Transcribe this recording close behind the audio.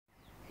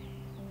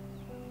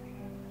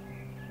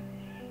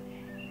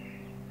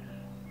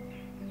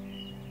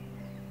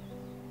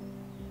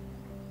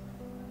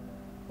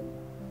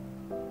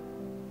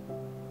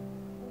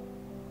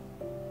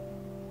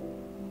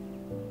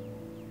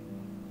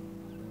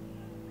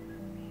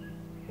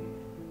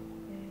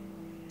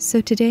So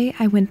today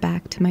I went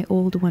back to my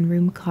old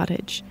one-room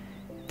cottage.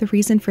 The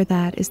reason for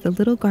that is the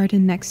little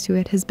garden next to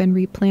it has been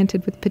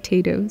replanted with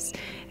potatoes,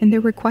 and there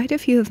were quite a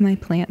few of my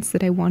plants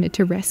that I wanted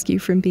to rescue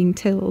from being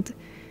tilled.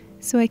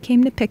 So I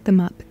came to pick them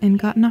up and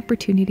got an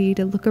opportunity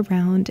to look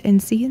around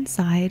and see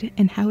inside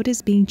and how it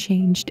is being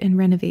changed and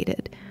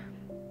renovated.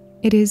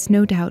 It is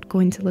no doubt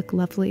going to look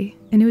lovely,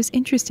 and it was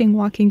interesting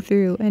walking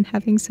through and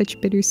having such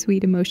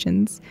bittersweet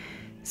emotions.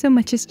 So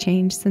much has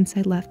changed since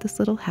I left this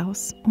little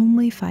house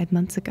only 5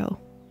 months ago.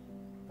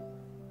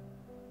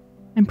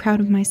 I'm proud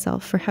of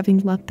myself for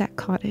having loved that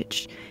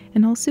cottage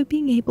and also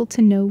being able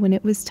to know when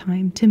it was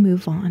time to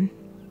move on.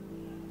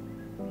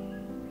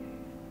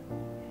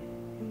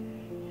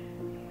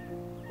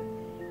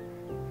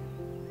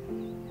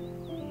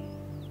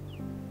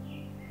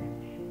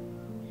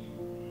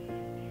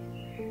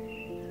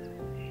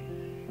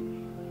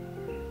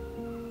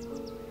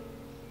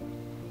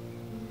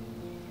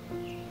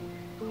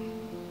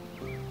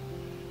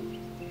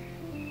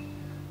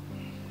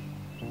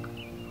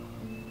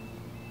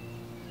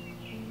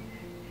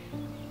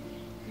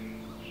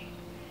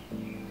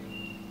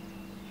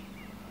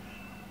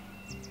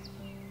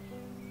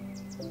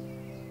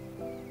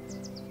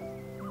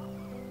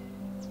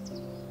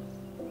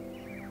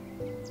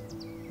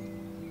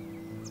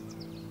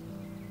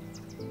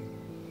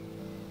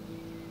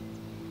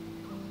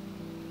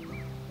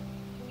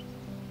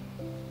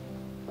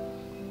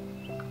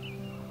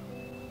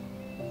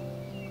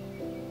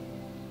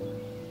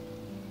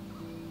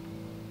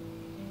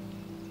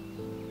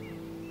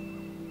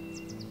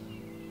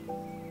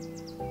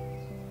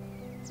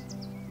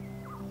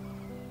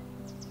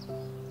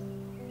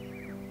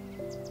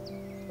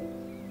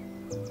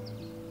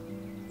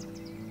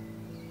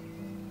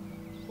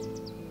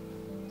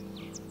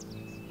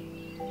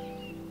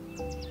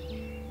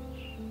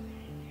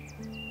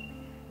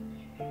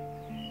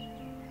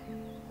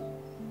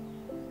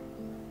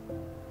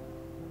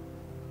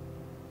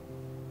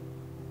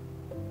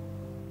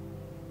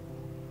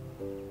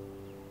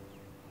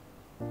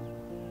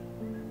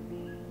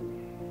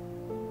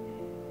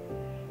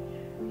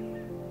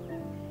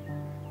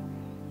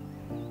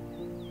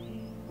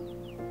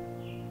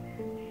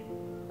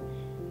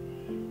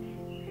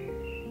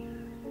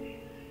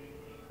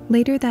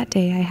 Later that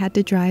day, I had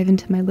to drive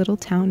into my little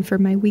town for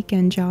my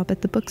weekend job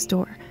at the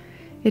bookstore.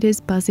 It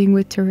is buzzing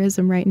with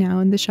tourism right now,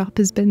 and the shop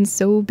has been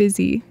so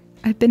busy.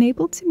 I've been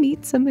able to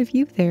meet some of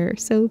you there,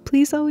 so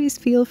please always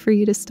feel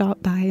free to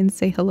stop by and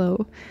say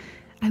hello.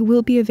 I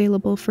will be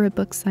available for a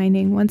book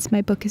signing once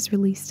my book is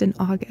released in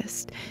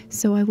August,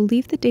 so I will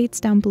leave the dates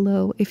down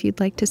below if you'd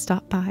like to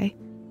stop by.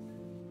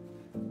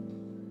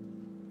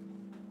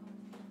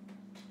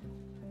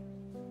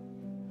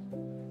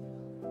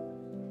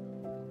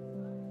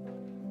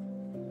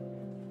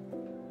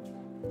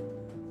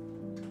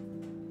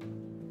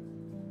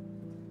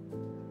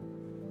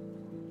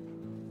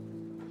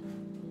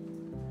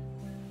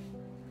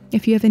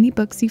 If you have any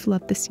books you've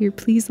loved this year,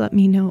 please let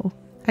me know.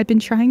 I've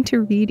been trying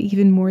to read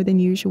even more than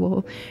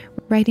usual.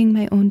 Writing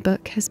my own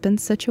book has been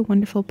such a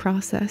wonderful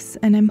process,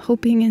 and I'm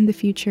hoping in the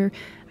future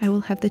I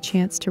will have the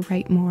chance to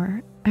write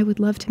more. I would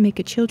love to make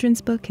a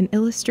children's book and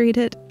illustrate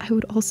it. I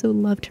would also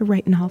love to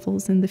write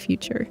novels in the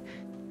future.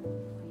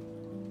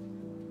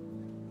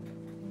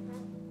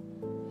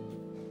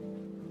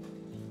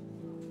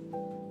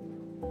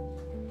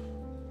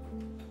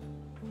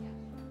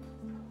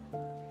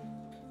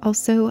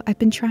 Also, I've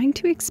been trying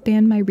to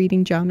expand my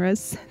reading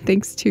genres,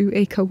 thanks to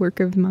a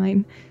coworker of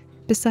mine.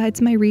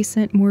 Besides my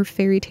recent more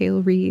fairy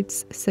tale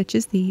reads, such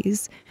as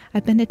these,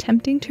 I've been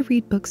attempting to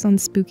read books on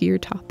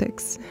spookier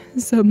topics.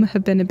 Some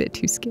have been a bit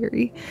too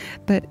scary,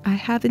 but I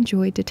have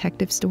enjoyed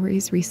detective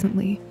stories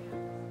recently.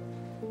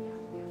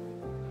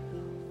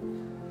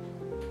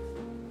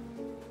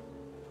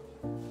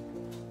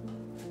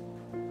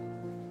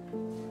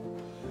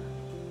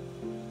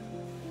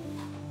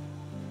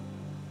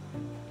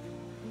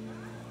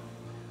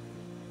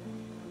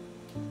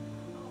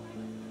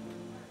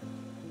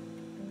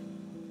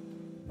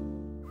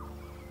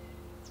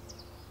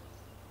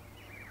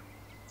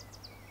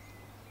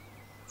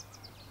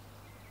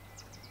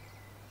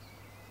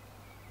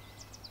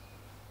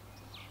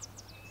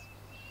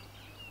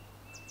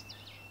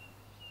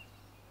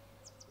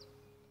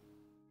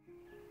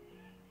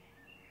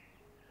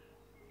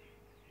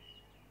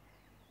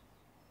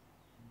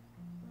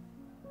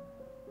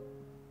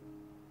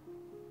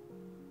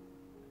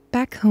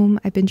 Back home,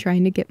 I've been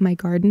trying to get my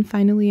garden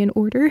finally in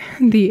order.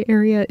 The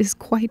area is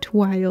quite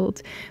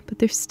wild, but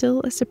there's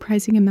still a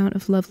surprising amount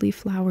of lovely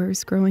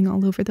flowers growing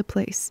all over the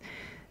place.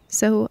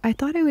 So I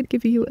thought I would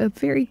give you a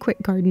very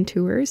quick garden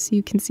tour so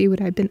you can see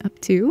what I've been up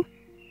to.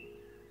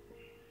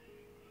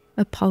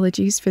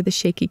 Apologies for the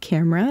shaky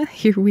camera.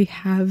 Here we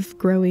have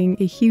growing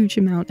a huge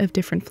amount of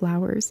different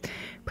flowers,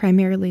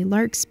 primarily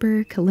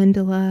larkspur,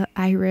 calendula,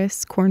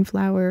 iris,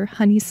 cornflower,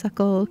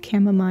 honeysuckle,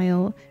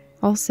 chamomile,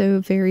 also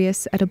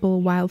various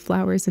edible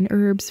wildflowers and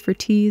herbs for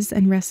teas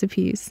and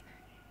recipes.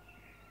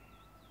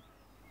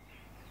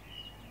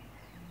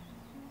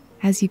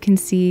 As you can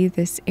see,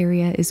 this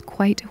area is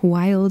quite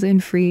wild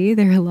and free.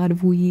 There are a lot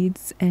of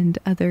weeds and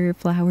other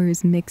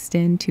flowers mixed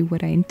into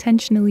what I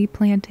intentionally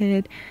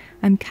planted.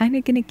 I'm kind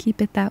of going to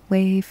keep it that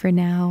way for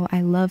now.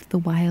 I love the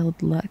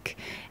wild look,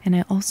 and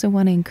I also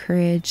want to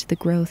encourage the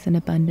growth and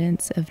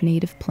abundance of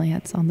native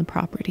plants on the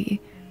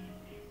property.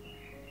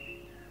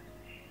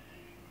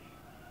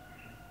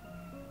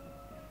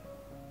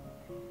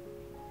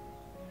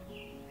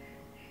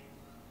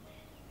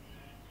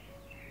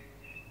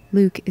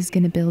 Luke is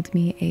going to build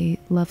me a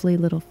lovely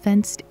little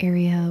fenced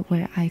area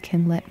where I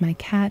can let my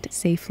cat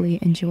safely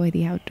enjoy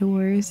the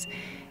outdoors,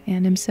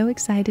 and I'm so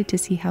excited to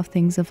see how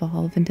things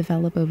evolve and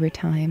develop over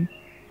time.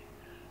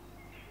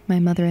 My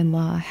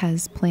mother-in-law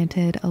has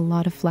planted a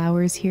lot of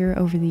flowers here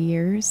over the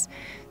years,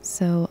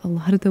 so a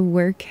lot of the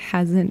work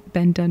hasn't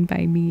been done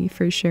by me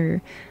for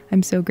sure.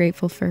 I'm so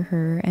grateful for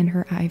her and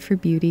her eye for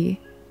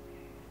beauty.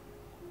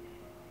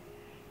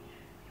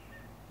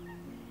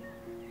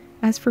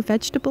 As for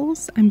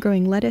vegetables, I'm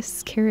growing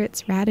lettuce,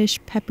 carrots, radish,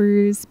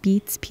 peppers,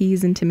 beets,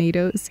 peas, and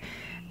tomatoes.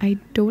 I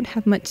don't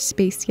have much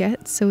space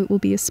yet, so it will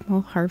be a small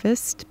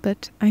harvest,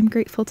 but I'm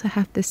grateful to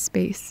have this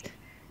space.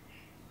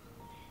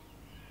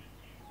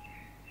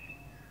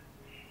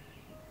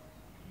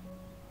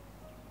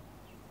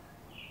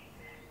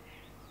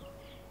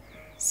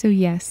 So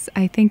yes,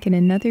 I think in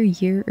another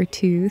year or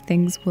two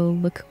things will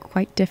look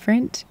quite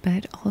different,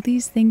 but all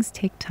these things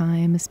take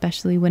time,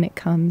 especially when it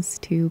comes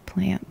to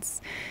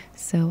plants.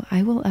 So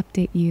I will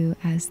update you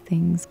as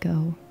things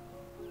go.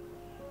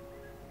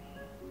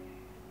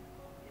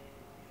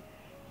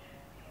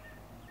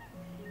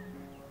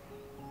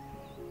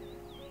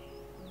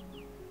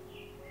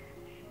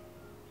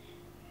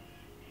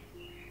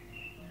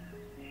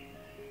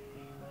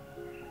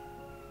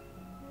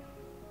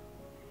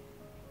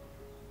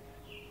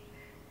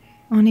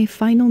 On a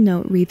final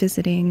note,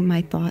 revisiting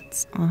my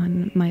thoughts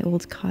on my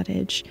old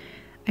cottage,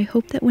 I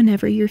hope that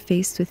whenever you're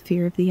faced with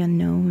fear of the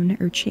unknown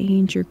or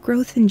change or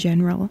growth in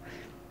general,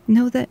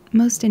 know that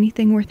most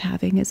anything worth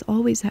having is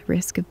always at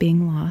risk of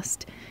being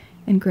lost,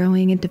 and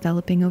growing and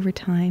developing over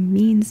time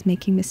means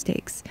making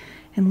mistakes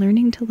and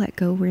learning to let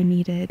go where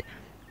needed,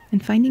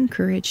 and finding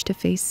courage to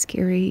face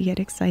scary yet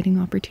exciting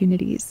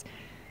opportunities.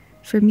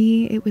 For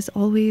me, it was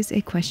always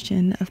a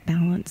question of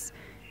balance,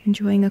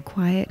 enjoying a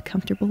quiet,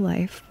 comfortable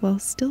life while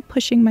still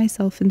pushing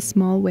myself in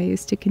small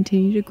ways to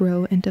continue to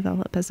grow and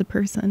develop as a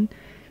person.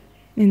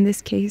 In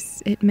this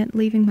case, it meant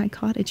leaving my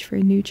cottage for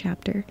a new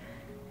chapter,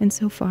 and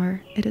so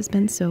far, it has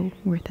been so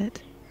worth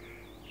it.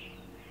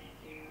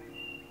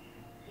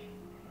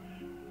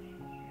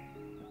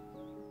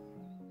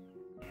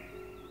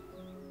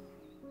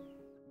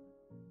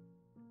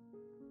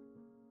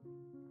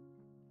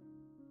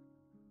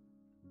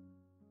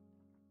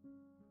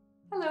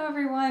 Hello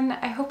everyone,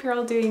 I hope you're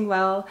all doing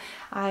well.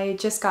 I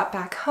just got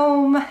back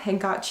home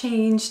and got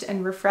changed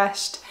and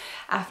refreshed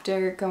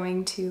after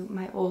going to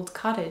my old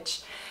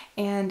cottage.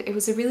 And it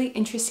was a really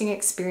interesting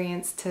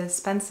experience to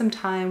spend some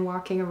time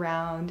walking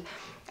around.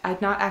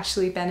 I'd not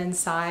actually been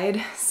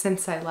inside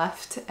since I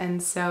left,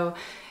 and so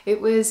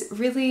it was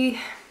really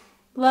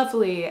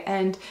lovely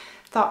and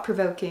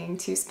thought-provoking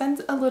to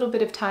spend a little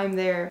bit of time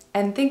there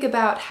and think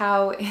about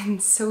how in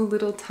so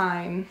little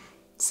time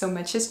so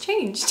much has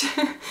changed.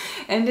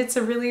 And it's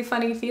a really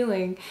funny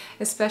feeling,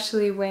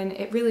 especially when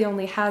it really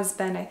only has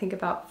been, I think,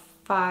 about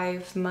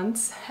 5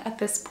 months at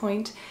this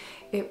point.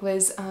 It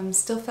was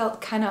still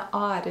felt kind of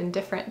odd and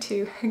different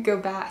to go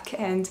back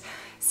and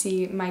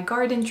see my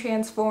garden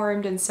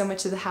transformed and so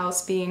much of the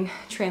house being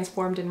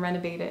transformed and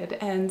renovated.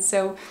 And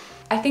so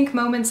I think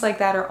moments like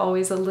that are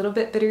always a little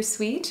bit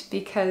bittersweet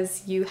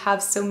because you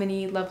have so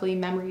many lovely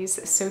memories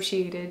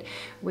associated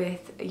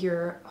with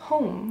your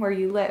home where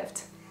you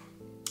lived.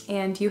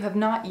 And you have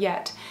not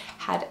yet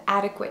had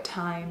adequate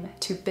time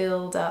to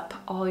build up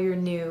all your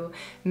new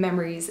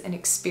memories and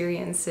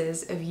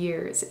experiences of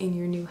years in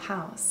your new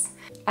house.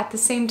 At the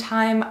same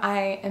time,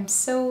 I am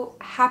so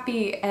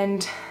happy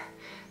and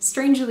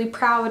strangely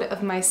proud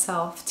of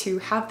myself to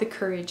have the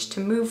courage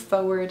to move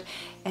forward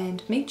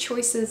and make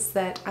choices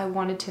that I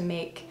wanted to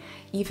make,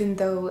 even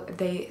though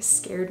they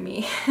scared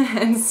me.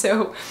 And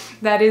so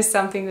that is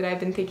something that I've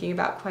been thinking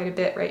about quite a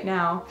bit right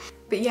now.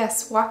 But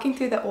yes, walking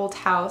through the old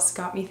house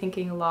got me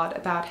thinking a lot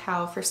about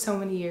how for so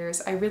many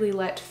years I really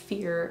let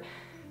fear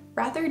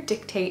rather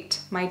dictate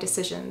my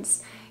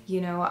decisions. You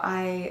know,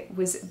 I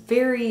was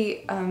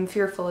very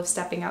fearful of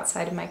stepping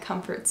outside of my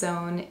comfort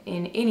zone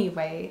in any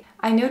way.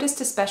 I noticed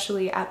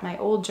especially at my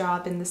old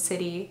job in the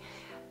city,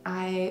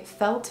 I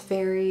felt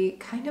very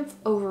kind of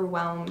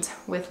overwhelmed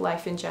with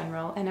life in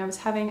general, and I was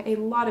having a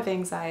lot of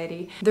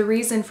anxiety. The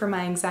reason for my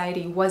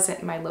anxiety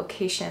wasn't my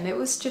location. It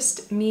was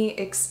just me,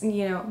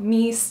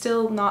 me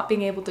still not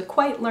being able to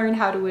quite learn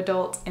how to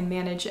adult and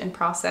manage and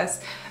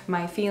process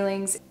my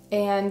feelings.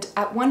 And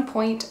at one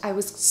point, I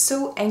was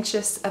so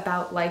anxious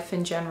about life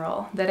in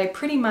general that I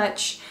pretty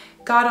much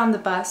got on the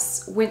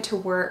bus, went to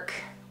work,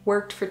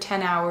 worked for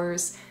 10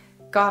 hours,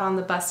 got on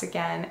the bus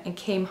again, and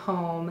came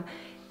home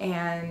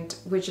and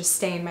would just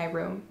stay in my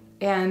room.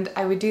 And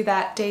I would do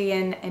that day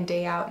in and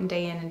day out and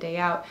day in and day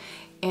out.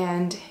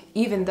 And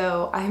even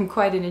though I'm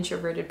quite an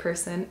introverted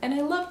person and I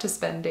love to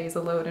spend days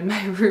alone in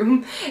my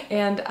room,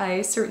 and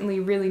I certainly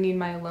really need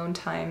my alone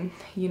time,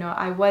 you know,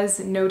 I was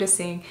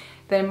noticing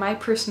that in my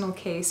personal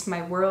case,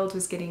 my world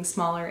was getting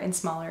smaller and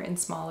smaller and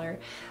smaller.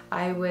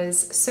 I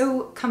was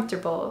so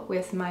comfortable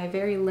with my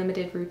very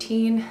limited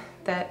routine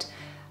that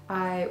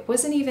I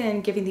wasn't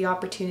even giving the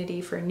opportunity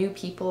for new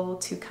people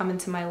to come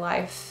into my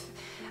life,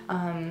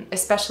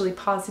 especially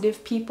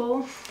positive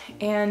people.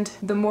 And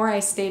the more I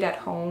stayed at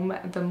home,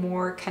 the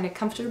more kind of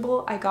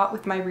comfortable I got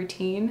with my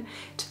routine,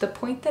 to the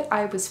point that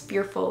I was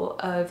fearful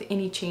of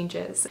any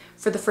changes.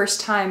 For the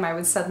first time, I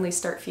would suddenly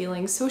start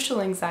feeling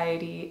social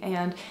anxiety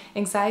and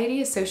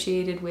anxiety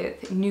associated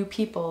with new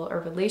people or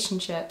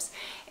relationships.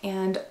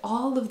 And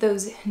all of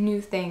those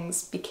new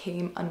things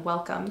became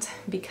unwelcomed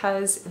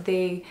because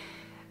they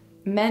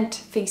meant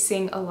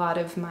facing a lot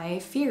of my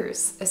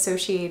fears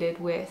associated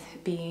with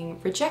being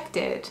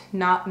rejected,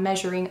 not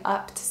measuring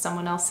up to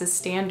someone else's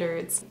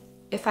standards.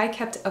 If I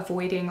kept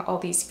avoiding all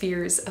these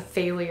fears of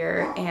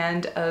failure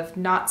and of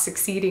not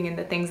succeeding in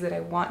the things that I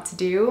want to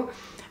do,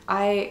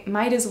 I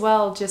might as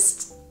well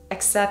just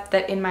accept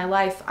that in my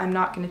life I'm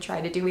not going to try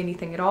to do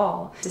anything at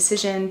all.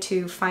 Decision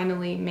to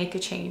finally make a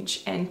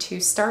change and to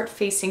start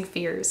facing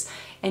fears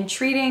and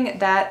treating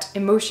that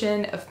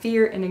emotion of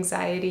fear and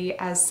anxiety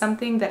as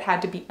something that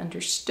had to be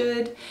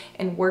understood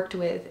and worked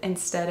with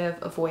instead of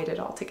avoided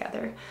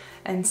altogether.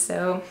 And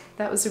so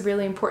that was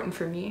really important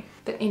for me.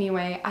 But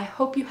anyway, I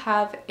hope you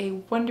have a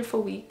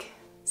wonderful week.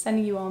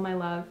 Sending you all my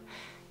love,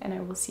 and I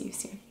will see you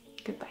soon.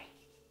 Goodbye.